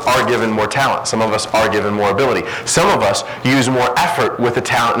of us are given more talent. Some of us are given more ability. Some of us use more effort with the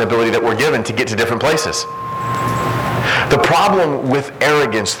talent and ability that we're given to get to different places. The problem with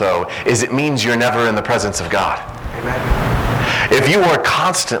arrogance, though, is it means you're never in the presence of God. Amen. If you are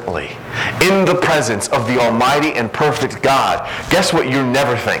constantly in the presence of the almighty and perfect God, guess what you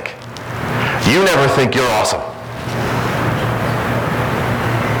never think? You never think you're awesome.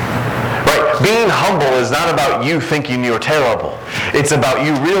 Being humble is not about you thinking you're terrible. It's about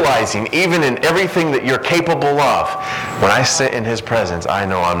you realizing, even in everything that you're capable of, when I sit in His presence, I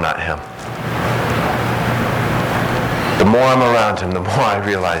know I'm not Him. The more I'm around Him, the more I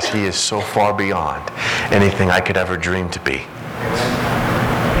realize He is so far beyond anything I could ever dream to be.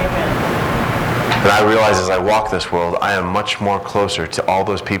 And I realize as I walk this world, I am much more closer to all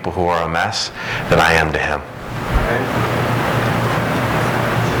those people who are a mess than I am to Him.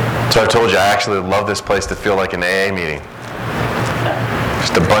 So I've told you, I actually love this place to feel like an AA meeting.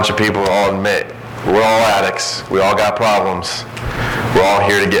 Just a bunch of people who all admit, we're all addicts, we all got problems, we're all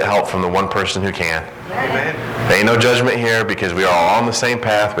here to get help from the one person who can. Amen. There ain't no judgment here because we are all on the same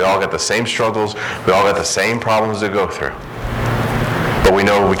path, we all got the same struggles, we all got the same problems to go through. But we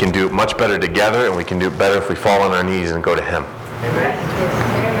know we can do it much better together, and we can do it better if we fall on our knees and go to Him. Amen.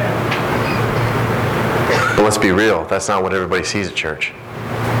 But let's be real, that's not what everybody sees at church.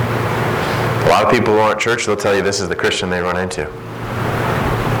 A lot of people who aren't at church, they'll tell you this is the Christian they run into.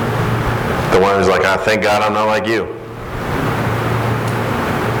 The one who's like, thank God I'm not like you.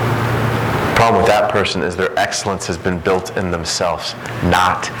 The problem with that person is their excellence has been built in themselves,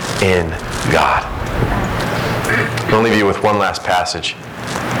 not in God. I'm going to leave you with one last passage.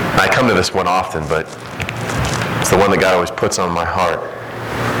 I come to this one often, but it's the one that God always puts on my heart.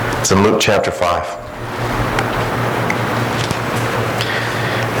 It's in Luke chapter 5.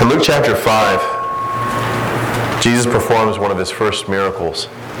 In Luke chapter 5, Jesus performs one of His first miracles.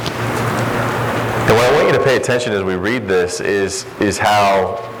 And what I want you to pay attention as we read this is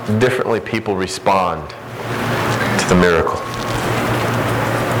how differently people respond to the miracle.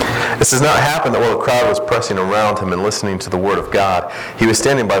 This does not happen that while the crowd was pressing around Him and listening to the word of God, He was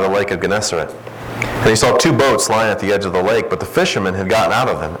standing by the lake of Gennesaret. And He saw 2 boats lying at the edge of the lake, but the fishermen had gotten out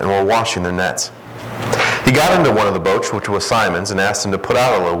of them and were washing their nets. He got into one of the boats, which was Simon's, and asked him to put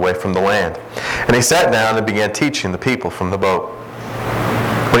out a little way from the land. And he sat down and began teaching the people from the boat.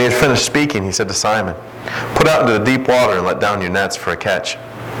 When he had finished speaking, he said to Simon, "Put out into the deep water and let down your nets for a catch."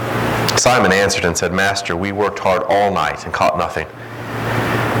 Simon answered and said, "Master, we worked hard all night and caught nothing.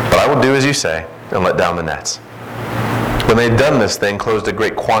 But I will do as you say and let down the nets." When they had done this, they enclosed a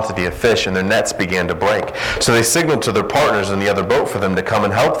great quantity of fish, and their nets began to break. So they signaled to their partners in the other boat for them to come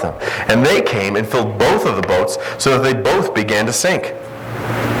and help them. And they came and filled both of the boats, so that they both began to sink.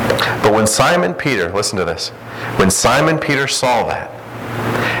 But when Simon Peter, listen to this, when Simon Peter saw that,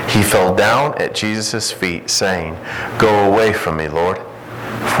 he fell down at Jesus' feet, saying, "Go away from me, Lord,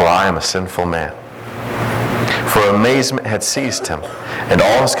 for I am a sinful man." For amazement had seized him, and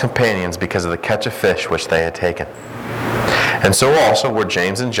all his companions, because of the catch of fish which they had taken. And so also were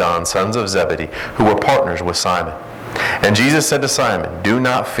James and John, sons of Zebedee, who were partners with Simon. And Jesus said to Simon, "Do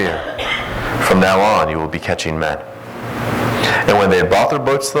not fear. From now on you will be catching men." And when they had brought their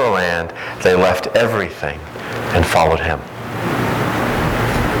boats to the land, they left everything and followed Him.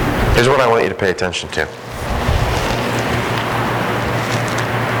 Here's what I want you to pay attention to.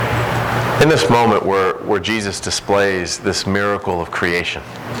 In this moment where Jesus displays this miracle of creation,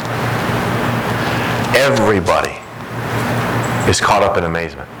 everybody is caught up in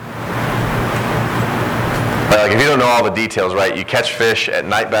amazement. Like, if you don't know all the details, right, you catch fish at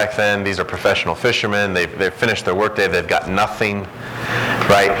night back then. These are professional fishermen. They've finished their workday. They've got nothing,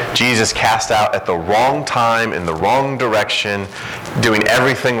 right? Jesus cast out at the wrong time, in the wrong direction, doing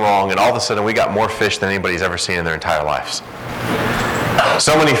everything wrong, and all of a sudden we got more fish than anybody's ever seen in their entire lives.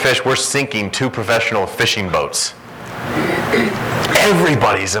 So many fish, we're sinking 2 professional fishing boats.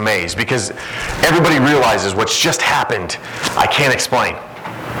 Everybody's amazed because everybody realizes what's just happened. I can't explain.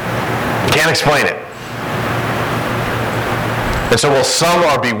 Can't explain it. And so while some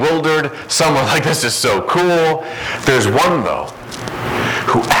are bewildered, some are like, this is so cool, there's one, though,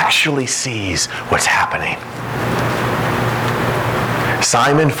 who actually sees what's happening.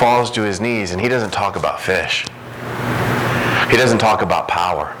 Simon falls to his knees, and he doesn't talk about fish. He doesn't talk about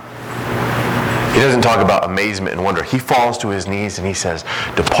power. He doesn't talk about amazement and wonder. He falls to his knees and he says,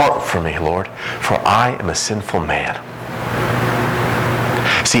 "Depart from me, Lord, for I am a sinful man."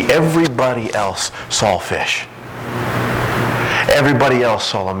 See, everybody else saw fish. Everybody else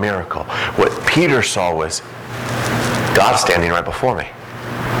saw a miracle. What Peter saw was God standing right before me.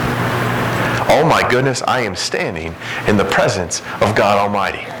 Oh my goodness, I am standing in the presence of God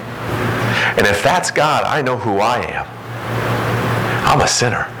Almighty. And if that's God, I know who I am. I'm a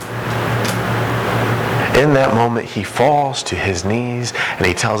sinner. In that moment, he falls to his knees and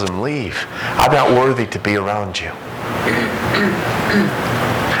he tells him, "Leave. I'm not worthy to be around you."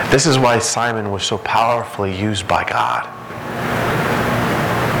 This is why Simon was so powerfully used by God.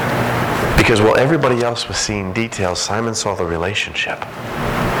 Because while everybody else was seeing details, Simon saw the relationship.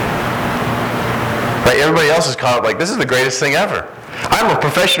 Right? Everybody else is caught up like, this is the greatest thing ever. I'm a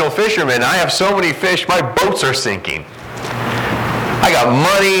professional fisherman. I have so many fish, my boats are sinking. I got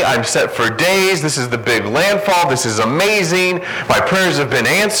money, I'm set for days, this is the big landfall, this is amazing, my prayers have been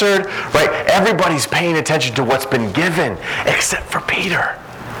answered, right? Everybody's paying attention to what's been given, except for Peter.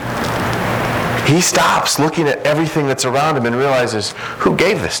 He stops looking at everything that's around him and realizes, who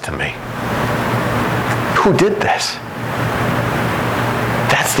gave this to me? Who did this?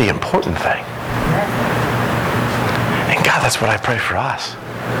 That's the important thing. And God, that's what I pray for us.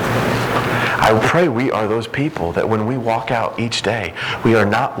 I pray we are those people that when we walk out each day, we are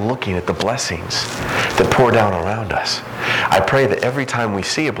not looking at the blessings that pour down around us. I pray that every time we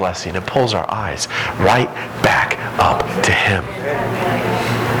see a blessing, it pulls our eyes right back up to Him.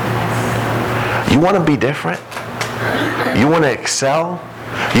 You want to be different? You want to excel?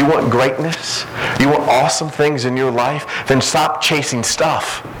 You want greatness? You want awesome things in your life? Then stop chasing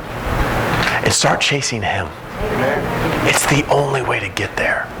stuff and start chasing Him. It's the only way to get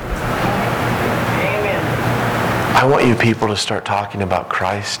there. I want you people to start talking about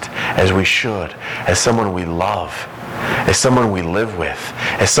Christ as we should, as someone we love, as someone we live with,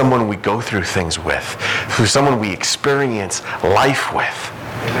 as someone we go through things with, through someone we experience life with.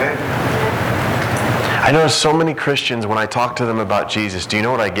 I know so many Christians, when I talk to them about Jesus, do you know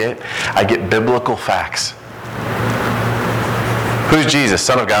what I get? I get biblical facts. Who's Jesus?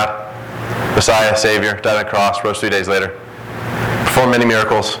 Son of God, Messiah, Savior, died on the cross, rose 3 days later, performed many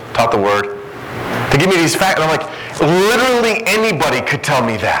miracles, taught the Word. They give me these facts, and I'm like, literally anybody could tell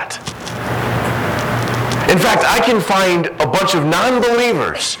me that. In fact, I can find a bunch of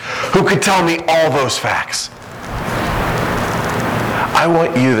non-believers who could tell me all those facts. I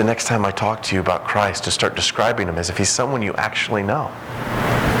want you, the next time I talk to you about Christ, to start describing Him as if He's someone you actually know.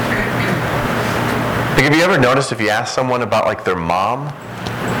 Like, have you ever noticed if you ask someone about like their mom,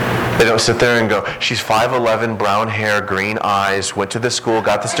 they don't sit there and go, she's 5'11", brown hair, green eyes, went to this school,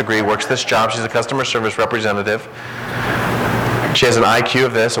 got this degree, works this job, she's a customer service representative. She has an IQ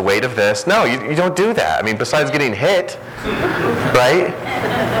of this, a weight of this. No, you don't do that. I mean, besides getting hit, right?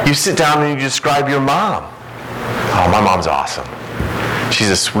 You sit down and you describe your mom. Oh, my mom's awesome. She's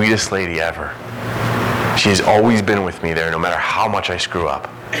the sweetest lady ever. She's always been with me there no matter how much I screw up.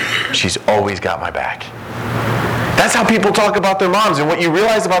 She's always got my back. That's how people talk about their moms. And what you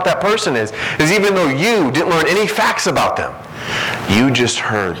realize about that person is even though you didn't learn any facts about them, you just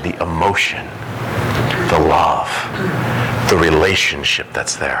heard the emotion, the love, the relationship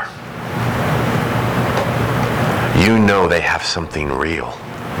that's there. You know they have something real.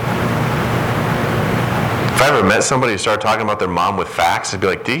 If I ever met somebody who started talking about their mom with facts, I'd be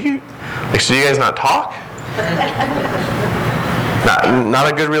like, so you guys not talk? Not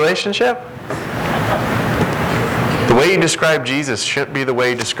a good relationship? The way you describe Jesus shouldn't be the way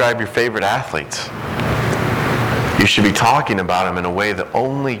you describe your favorite athletes. You should be talking about Him in a way that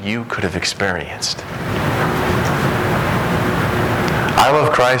only you could have experienced. I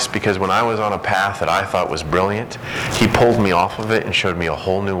love Christ because when I was on a path that I thought was brilliant, He pulled me off of it and showed me a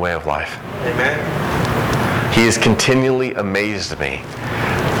whole new way of life. Amen. He has continually amazed me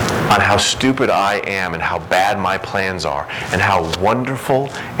on how stupid I am and how bad my plans are and how wonderful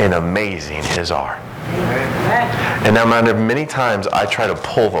and amazing His are. And no matter many times I try to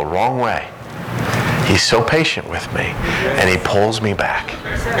pull the wrong way, He's so patient with me and He pulls me back.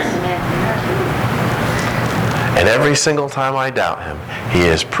 And every single time I doubt Him, He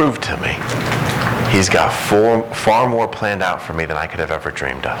has proved to me He's got far more planned out for me than I could have ever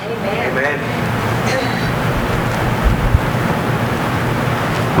dreamed of. Amen.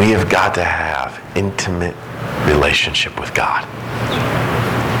 We have got to have intimate relationship with God.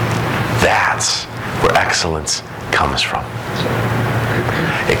 That's where excellence comes from.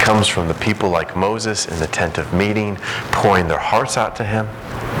 It comes from the people like Moses in the tent of meeting, pouring their hearts out to Him.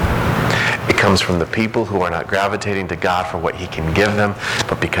 It comes from the people who are not gravitating to God for what He can give them,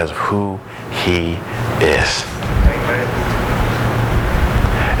 but because of who He is.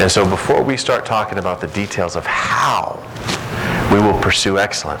 And so before we start talking about the details of how we will pursue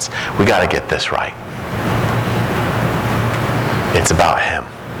excellence, we got to get this right. It's about Him.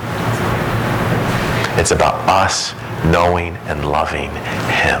 It's about us knowing and loving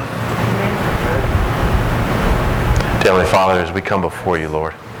Him. Dear Heavenly Father, as we come before You,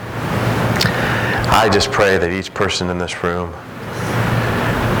 Lord, I just pray that each person in this room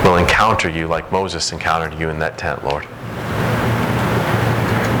will encounter You like Moses encountered You in that tent, Lord.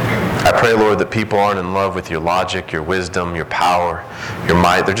 I pray, Lord, that people aren't in love with Your logic, Your wisdom, Your power, Your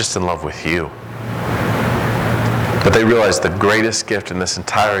might. They're just in love with You. But they realize the greatest gift in this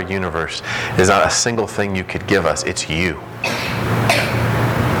entire universe is not a single thing You could give us. It's You.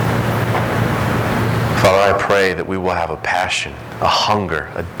 Father, I pray that we will have a passion, a hunger,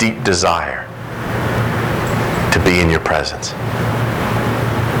 a deep desire to be in Your presence.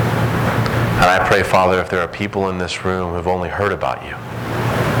 And I pray, Father, if there are people in this room who have only heard about You,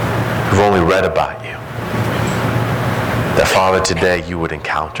 who've only read about You, that, Father, today You would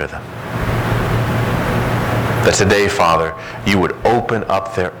encounter them. That today, Father, You would open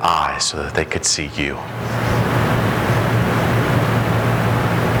up their eyes so that they could see You.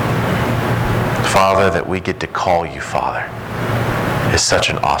 Father, that we get to call You Father is such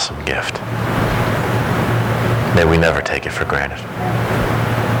an awesome gift. May we never take it for granted.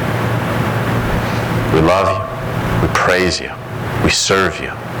 We love You. We praise You. We serve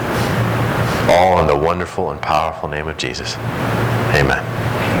You. All in the wonderful and powerful name of Jesus. Amen.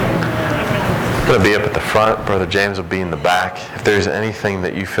 I'm going to be up at the front. Brother James will be in the back. If there's anything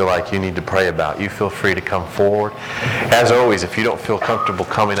that you feel like you need to pray about, you feel free to come forward. As always, if you don't feel comfortable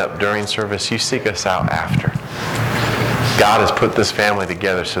coming up during service, you seek us out after. God has put this family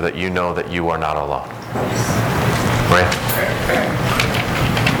together so that you know that you are not alone. Right?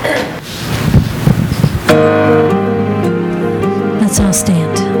 Let's all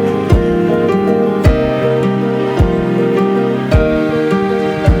stand.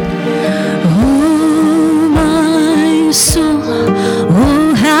 Oh, my soul,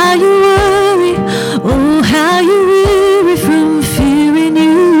 oh, how you worry, oh, how you weary from fearing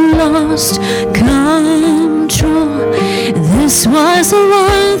you lost control. This was the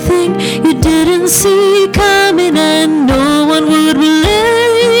one thing you didn't see coming, and no one would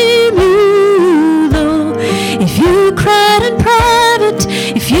blame you, though. If you cried in private,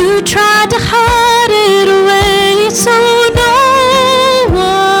 if you tried to hide it away, so no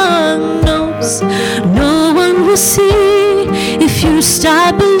one knows, no one will see if you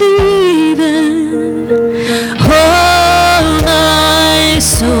stop believing. Oh, my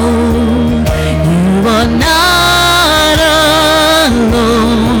soul, you are not alone.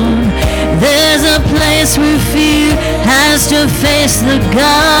 There's a place where fear has to face the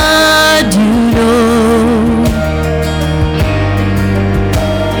God you know.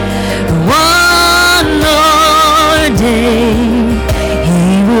 One more day,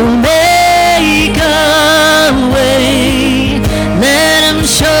 He will make a way. Let Him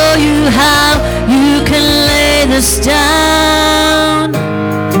show you how you can lay this down.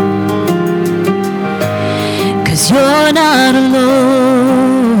 'Cause you're not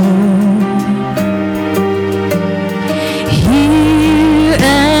alone. Here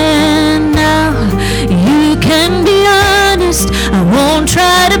and now, you can be honest. I won't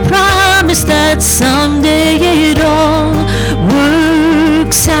try to promise that someday it all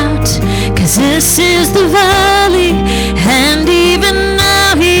works out. 'Cause this is the valley, and even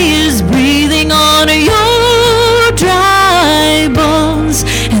now He is breathing on your dry bones.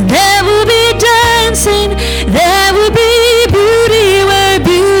 And there will be dancing, there will be beauty where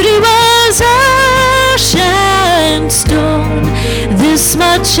beauty was ash and stone. This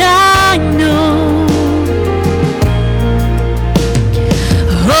much I know.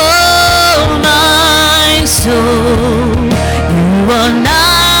 Oh, my soul,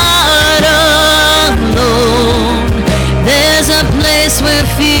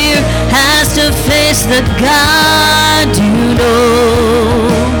 the God you know.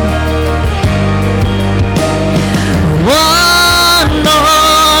 One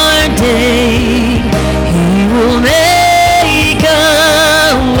more day, He will make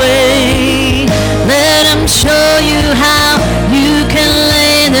a way. Let Him show you how you can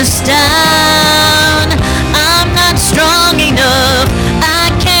lay this down. I'm not strong enough,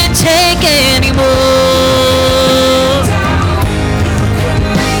 I can't take anymore.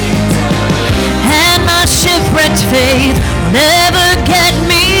 And my shipwrecked faith will never get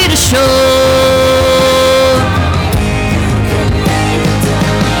me to shore.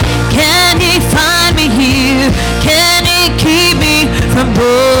 Can He find me here? Can He keep me from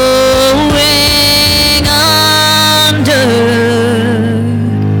going under?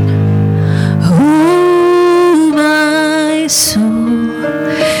 Oh, my soul,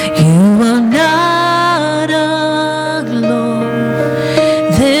 you are not alone.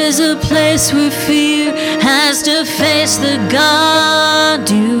 There's a place where fear has to face the God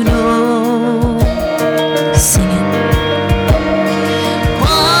you know. Sing it.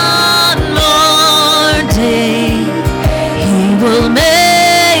 One more day, He will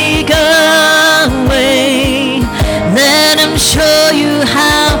make a way. Let Him show you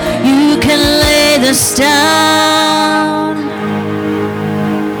how you can lay this down.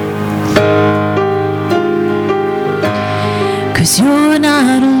 'Cause you're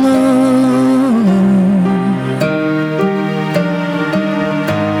not alone.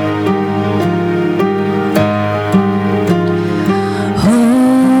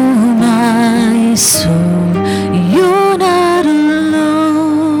 Oh, my soul, you're not alone.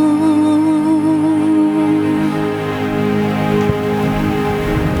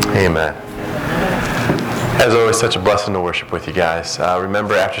 Amen. As always, such a blessing to worship with you guys.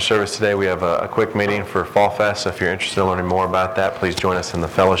 Remember, after service today, we have a quick meeting for Fall Fest. So if you're interested in learning more about that, please join us in the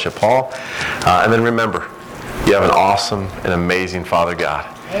fellowship hall. And then remember, you have an awesome and amazing Father God.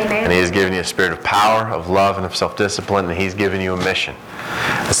 Amen. And He has given you a spirit of power, of love, and of self-discipline, and He's given you a mission.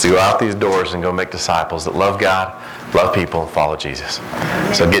 It's to go out these doors and go make disciples that love God, love people, and follow Jesus.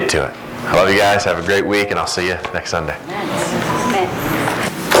 Amen. So get to it. I love you guys. Have a great week, and I'll see you next Sunday. Amen.